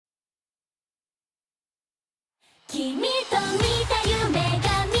君と見た夢が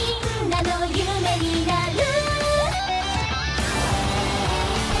みんなの夢になる。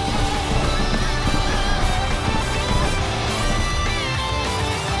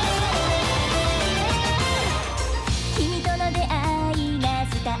君との出会いが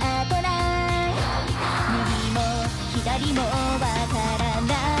スタートな、右も左もわから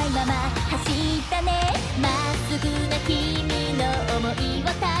ないまま走ったね。まっすぐな君の想いを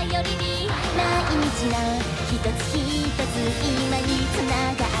頼りに毎日の一つ一つ今につな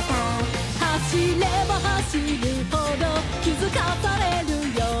がった。走れば走るほど気づかされる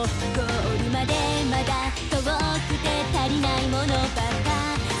よ。ゴールまでまだ遠くて足りないものばっか。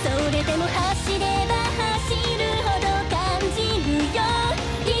それでも走れば走るほど感じるよ。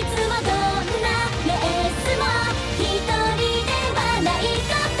いつもどんなレースも一人ではない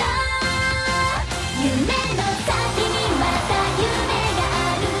こと。夢の先にまた夢が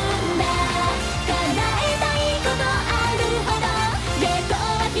あるんだ。叶えたいことあるほどゲート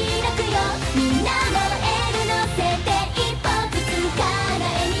は開くよ。みんなのエール乗せて一歩ずつ叶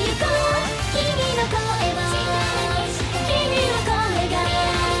えに行こう。君の声を君の声が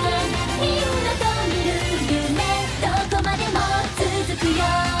みんなと見る夢どこまでも続くよ。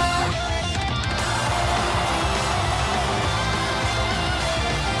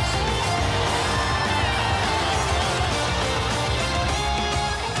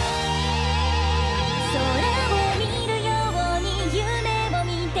空を見るように夢を見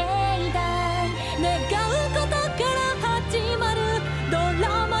ていた。願うことから始まるドラ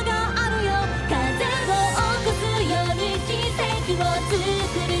マがあるよ。風を起こすように奇跡を作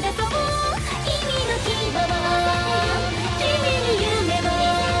り出そう。君の希望